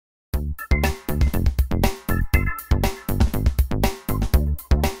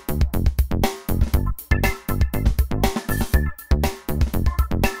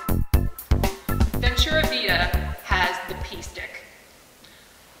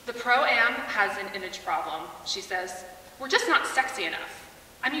The Pro-Am has an image problem, she says. We're just not sexy enough.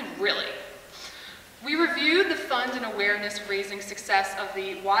 I mean, really. We reviewed the fund and awareness-raising success of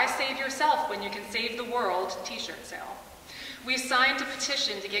the Why Save Yourself When You Can Save the World t-shirt sale. We signed a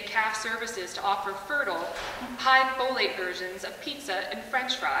petition to get CAF services to offer fertile, high-folate versions of pizza and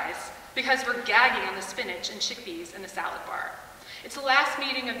French fries because we're gagging on the spinach and chickpeas in the salad bar. It's the last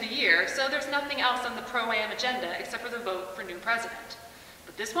meeting of the year, so there's nothing else on the Pro-Am agenda except for the vote for new president.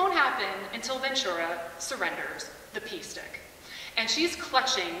 But this won't happen until Ventura surrenders the pea stick. And she's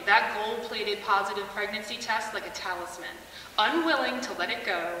clutching that gold-plated positive pregnancy test like a talisman, unwilling to let it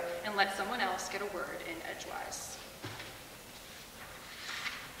go and let someone else get a word in edgewise.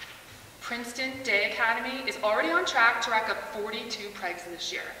 Princeton Day Academy is already on track to rack up 42 pregs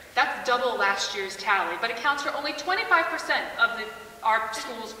this year. That's double last year's tally, but accounts for only 25% of our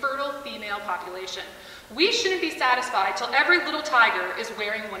school's fertile female population. We shouldn't be satisfied till every little tiger is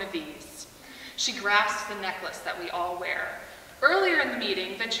wearing one of these. She grasps the necklace that we all wear. Earlier in the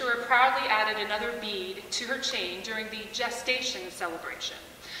meeting, Ventura proudly added another bead to her chain during the gestation celebration,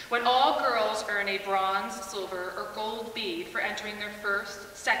 when all girls earn a bronze, silver, or gold bead for entering their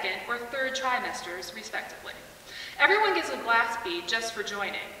first, second, or third trimesters, respectively. Everyone gets a glass bead just for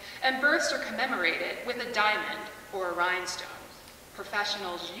joining, and births are commemorated with a diamond or a rhinestone.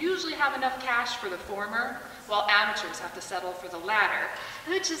 Professionals usually have enough cash for the former, while amateurs have to settle for the latter,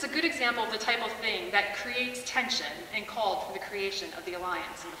 which is a good example of the type of thing that creates tension and called for the creation of the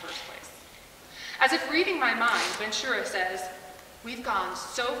alliance in the first place. As if reading my mind, Ventura says, we've gone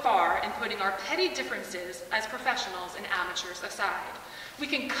so far in putting our petty differences as professionals and amateurs aside. We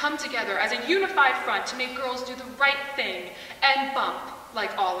can come together as a unified front to make girls do the right thing and bump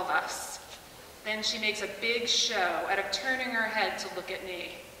like all of us. Then she makes a big show out of turning her head to look at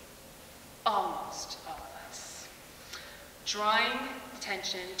me. Almost all of us. Drawing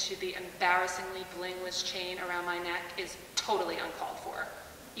attention to the embarrassingly blingless chain around my neck is totally uncalled for,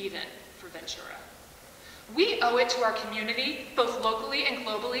 even for Ventura. We owe it to our community, both locally and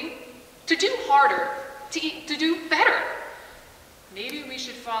globally, to do harder, to do better. Maybe we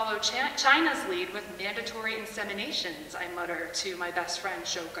should follow China's lead with mandatory inseminations, I mutter to my best friend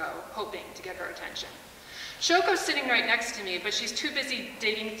Shoko, hoping to get her attention. Shoko's sitting right next to me, but she's too busy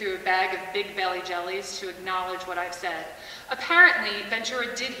digging through a bag of Big Belly jellies to acknowledge what I've said. Apparently,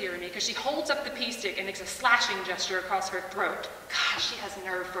 Ventura did hear me because she holds up the pea stick and makes a slashing gesture across her throat. Gosh, she has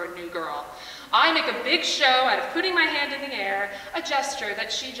nerve for a new girl. I make a big show out of putting my hand in the air, a gesture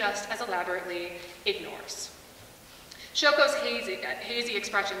that she just as elaborately ignores. Shoko's hazy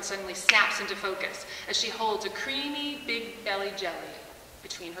expression suddenly snaps into focus as she holds a creamy Big Belly jelly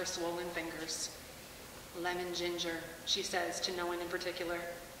between her swollen fingers. Lemon ginger, she says to no one in particular,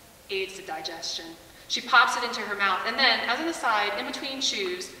 aids the digestion. She pops it into her mouth, and then, as an aside, in between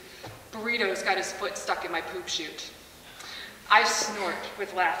chews, Burrito's got his foot stuck in my poop chute. I snort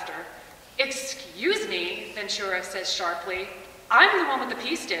with laughter. Excuse me, Ventura says sharply. I'm the one with the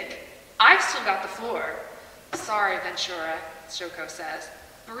pea stick. I've still got the floor. Sorry, Ventura, Shoko says.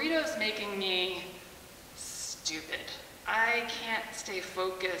 Burrito's making me stupid. I can't stay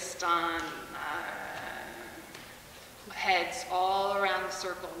focused on heads all around the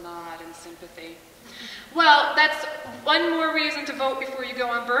circle, nod in sympathy. Well, that's one more reason to vote before you go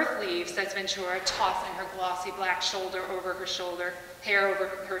on birth leave, says Ventura, tossing her glossy black hair over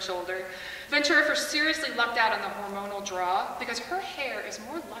her shoulder. Ventura seriously lucked out on the hormonal draw because her hair is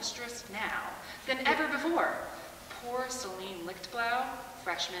more lustrous now than ever before. Poor Celine Lichtblau,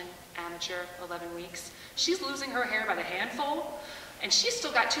 freshman, amateur, 11 weeks. She's losing her hair by the handful, and she's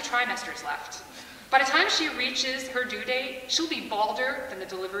still got 2 trimesters left. By the time she reaches her due date, she'll be balder than the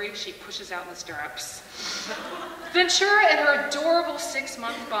delivery she pushes out in the stirrups. Ventura and her adorable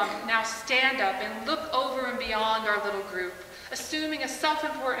 6-month bump now stand up and look over and beyond our little group, assuming a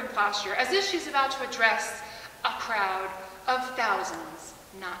self-important posture, as if she's about to address a crowd of thousands,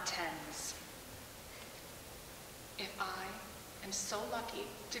 not tens. If I am so lucky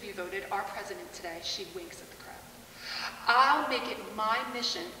to be voted our president today, she winks at the crowd, I'll make it my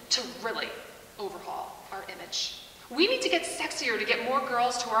mission to really overhaul our image. We need to get sexier to get more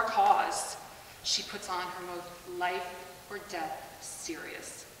girls to our cause. She puts on her most life or death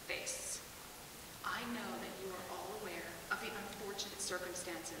serious face. I know that you are all aware of the unfortunate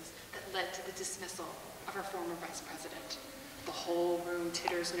circumstances that led to the dismissal of our former vice president. The whole room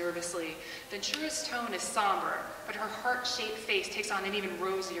titters nervously. Ventura's tone is somber, but her heart-shaped face takes on an even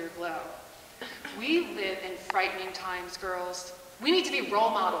rosier glow. We live in frightening times, girls. We need to be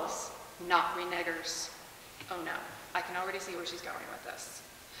role models, not renegers. Oh no, I can already see where she's going with this.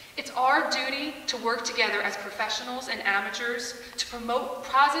 It's our duty to work together as professionals and amateurs to promote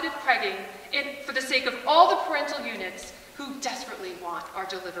positive pregging for the sake of all the parental units who desperately want our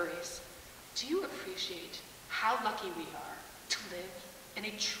deliveries. Do you appreciate how lucky we are to live in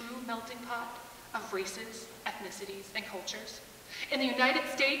a true melting pot of races, ethnicities, and cultures? In the United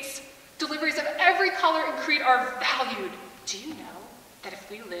States, deliveries of every color and creed are valued. Do you know that if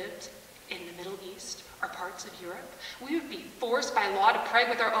we lived in the Middle East or parts of Europe, we would be forced by law to preg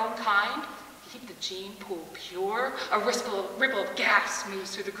with our own kind? Keep the gene pool pure, a ripple of gas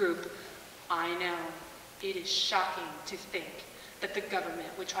moves through the group. I know, it is shocking to think that the government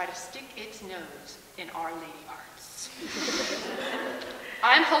would try to stick its nose in our lady parts.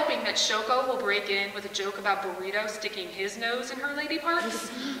 I'm hoping that Shoko will break in with a joke about Burrito sticking his nose in her lady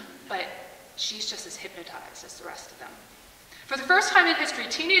parts, but she's just as hypnotized as the rest of them. For the first time in history,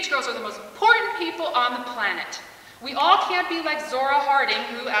 teenage girls are the most important people on the planet. We all can't be like Zora Harding,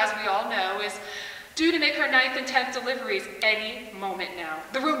 who, as we all know, is due to make her 9th and 10th deliveries any moment now.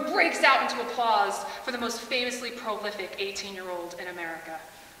 The room breaks out into applause for the most famously prolific 18-year-old in America.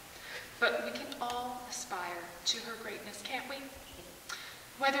 But we can all aspire to her greatness, can't we?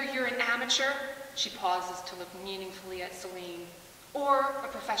 Whether you're an amateur, she pauses to look meaningfully at Celine, or a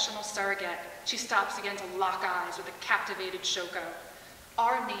professional surrogate, she stops again to lock eyes with a captivated Shoko.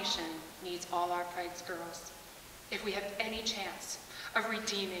 Our nation needs all our pregs girls. If we have any chance of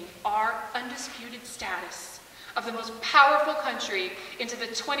redeeming our undisputed status of the most powerful country into the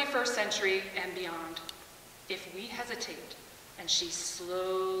 21st century and beyond. If we hesitate, and she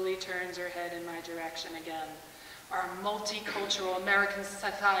slowly turns her head in my direction again, our multicultural American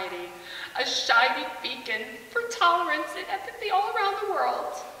society, a shiny beacon for tolerance and empathy all around the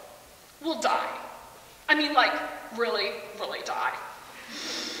world, will die. I mean, like, really, really die.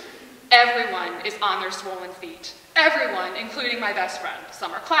 Everyone is on their swollen feet. Everyone, including my best friend.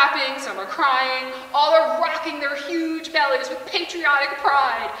 Some are clapping, some are crying, all are rocking their huge bellies with patriotic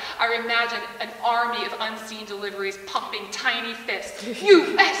pride. I imagine an army of unseen deliveries pumping tiny fists.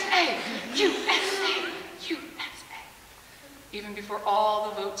 USA! USA! USA! Even before all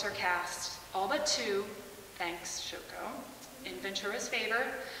the votes are cast, all but 2, thanks, Shoko, in Ventura's favor,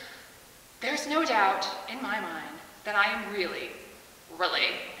 there's no doubt in my mind that I am really, really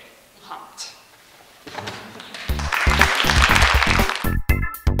pumped.